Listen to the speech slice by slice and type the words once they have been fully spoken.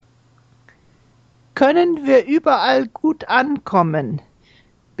Können wir überall gut ankommen?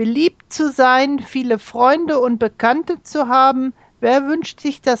 Beliebt zu sein, viele Freunde und Bekannte zu haben, wer wünscht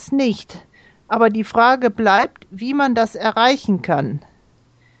sich das nicht? Aber die Frage bleibt, wie man das erreichen kann.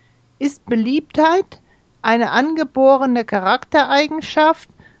 Ist Beliebtheit eine angeborene Charaktereigenschaft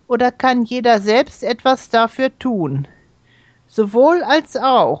oder kann jeder selbst etwas dafür tun? Sowohl als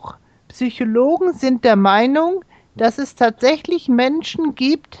auch. Psychologen sind der Meinung, dass es tatsächlich Menschen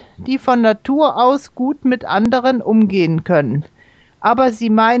gibt, die von Natur aus gut mit anderen umgehen können. Aber sie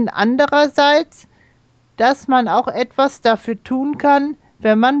meinen andererseits, dass man auch etwas dafür tun kann,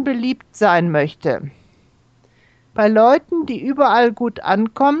 wenn man beliebt sein möchte. Bei Leuten, die überall gut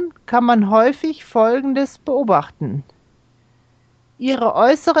ankommen, kann man häufig Folgendes beobachten. Ihre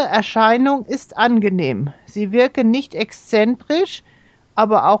äußere Erscheinung ist angenehm. Sie wirken nicht exzentrisch,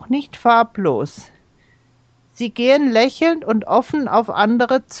 aber auch nicht farblos. Sie gehen lächelnd und offen auf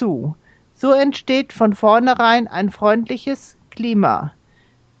andere zu. So entsteht von vornherein ein freundliches Klima.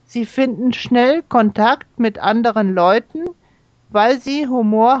 Sie finden schnell Kontakt mit anderen Leuten, weil sie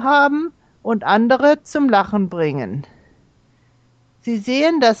Humor haben und andere zum Lachen bringen. Sie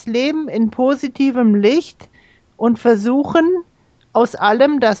sehen das Leben in positivem Licht und versuchen, aus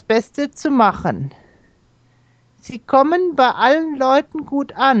allem das Beste zu machen. Sie kommen bei allen Leuten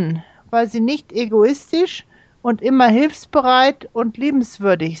gut an, weil sie nicht egoistisch und immer hilfsbereit und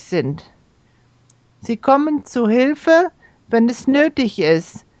liebenswürdig sind. Sie kommen zu Hilfe, wenn es nötig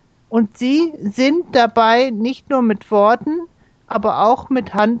ist, und sie sind dabei nicht nur mit Worten, aber auch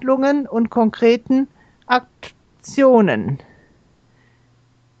mit Handlungen und konkreten Aktionen.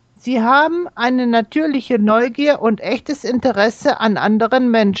 Sie haben eine natürliche Neugier und echtes Interesse an anderen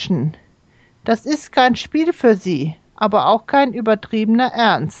Menschen. Das ist kein Spiel für sie, aber auch kein übertriebener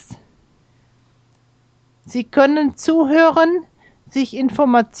Ernst. Sie können zuhören, sich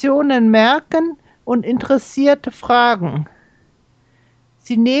Informationen merken und Interessierte fragen.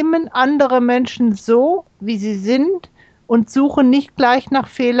 Sie nehmen andere Menschen so, wie sie sind und suchen nicht gleich nach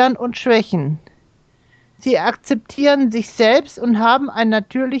Fehlern und Schwächen. Sie akzeptieren sich selbst und haben ein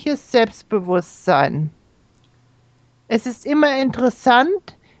natürliches Selbstbewusstsein. Es ist immer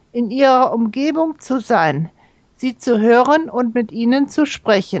interessant, in ihrer Umgebung zu sein, sie zu hören und mit ihnen zu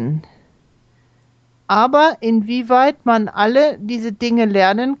sprechen. Aber inwieweit man alle diese Dinge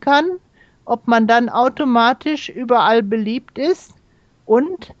lernen kann, ob man dann automatisch überall beliebt ist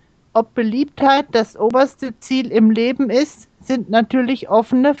und ob Beliebtheit das oberste Ziel im Leben ist, sind natürlich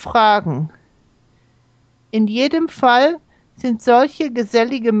offene Fragen. In jedem Fall sind solche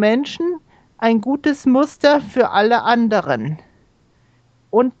gesellige Menschen ein gutes Muster für alle anderen.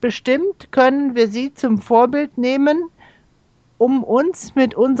 Und bestimmt können wir sie zum Vorbild nehmen, um uns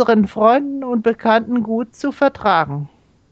mit unseren Freunden und Bekannten gut zu vertragen.